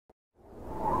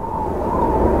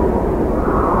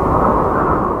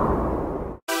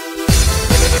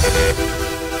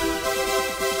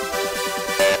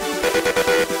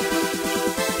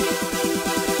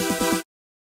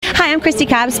I'm Christy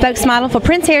Cobb, spokesmodel for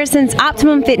Prince Harrison's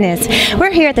Optimum Fitness. We're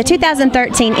here at the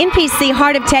 2013 NPC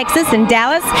Heart of Texas in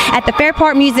Dallas at the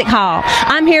Fairpark Music Hall.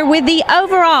 I'm here with the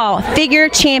overall figure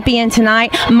champion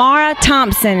tonight, Mara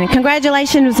Thompson.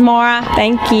 Congratulations, Mara.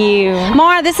 Thank you.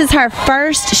 Mara, this is her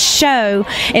first show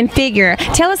in figure.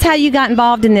 Tell us how you got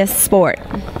involved in this sport.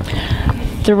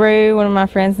 Through one of my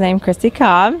friends named Christy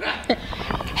Cobb.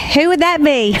 Who would that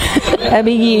be? That'd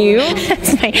be you.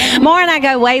 Mara and I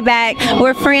go way back.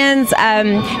 We're friends.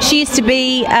 She used to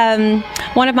be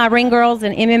one of my ring girls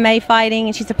in MMA fighting,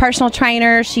 and she's a personal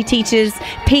trainer. She teaches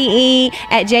PE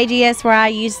at JGS, where I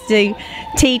used to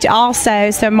teach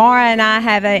also. So Mara and I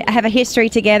have a history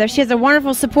together. She has a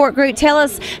wonderful support group. Tell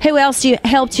us who else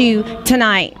helped you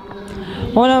tonight.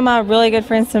 One of my really good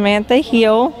friends, Samantha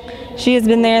Hill. She has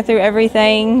been there through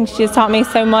everything. She has taught me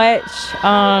so much.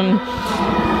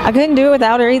 I couldn't do it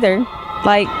without her either.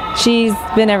 Like, she's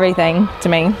been everything to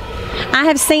me. I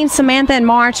have seen Samantha and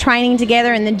Mara training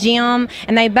together in the gym,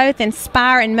 and they both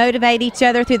inspire and motivate each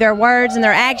other through their words and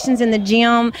their actions in the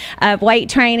gym, weight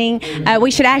training. We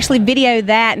should actually video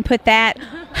that and put that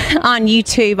on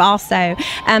YouTube also.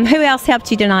 Who else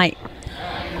helped you tonight?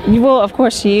 Well, of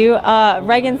course you.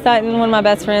 Reagan Sutton, one of my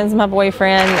best friends, my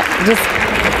boyfriend, just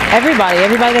everybody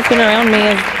that's been around me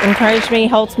has encouraged me,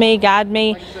 helped me, guided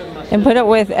me, and put up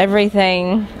with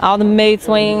everything, all the mood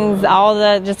swings, all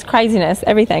the just craziness,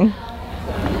 everything.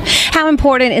 How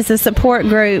important is the support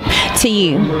group to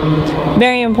you?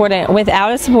 Very important.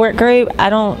 Without a support group, I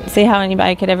don't see how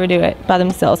anybody could ever do it by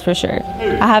themselves, for sure.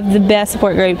 I have the best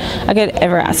support group I could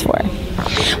ever ask for.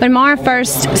 When Mara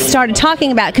first started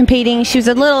talking about competing, she was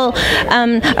a little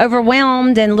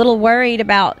overwhelmed and a little worried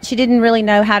about, she didn't really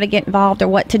know how to get involved or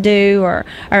what to do or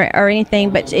anything,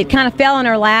 but it kind of fell in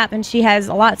her lap, and she has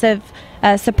lots of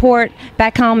support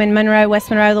back home in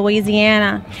West Monroe,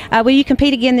 Louisiana. Will you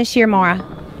compete again this year, Mara?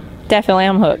 Definitely,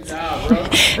 I'm hooked.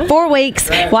 4 weeks.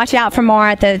 Watch out for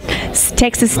Mara at the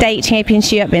Texas State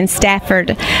Championship in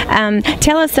Stafford.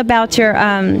 Tell us about your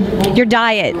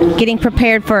diet, getting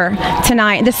prepared for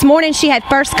tonight. This morning she had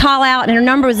first call out, and her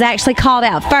number was actually called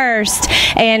out first.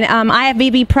 And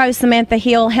IFBB Pro Samantha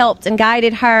Hill helped and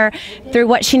guided her through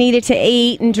what she needed to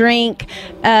eat and drink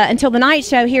until the night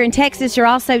show here in Texas. You're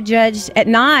also judged at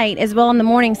night as well in the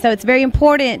morning, so it's very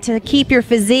important to keep your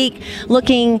physique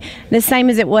looking the same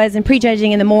as it was in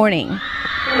prejudging in the morning.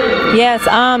 Yes,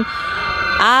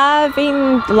 I've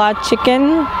eaten a lot of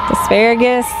chicken,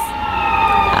 asparagus.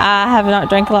 I have not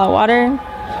drank a lot of water.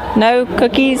 No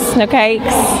cookies, no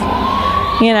cakes.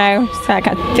 You know, just like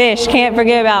fish. Can't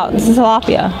forget about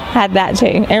tilapia. Had that too,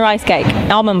 and rice cake,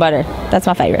 almond butter. That's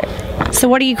my favorite. So,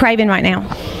 what are you craving right now?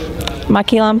 My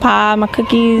key lime pie, my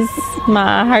cookies,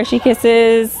 my Hershey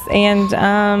Kisses, and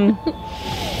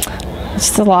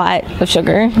just a lot of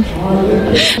sugar.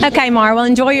 Okay, Mara, well,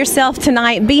 enjoy yourself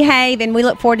tonight. Behave, and we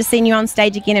look forward to seeing you on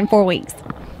stage again in 4 weeks.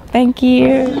 Thank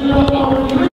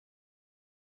you.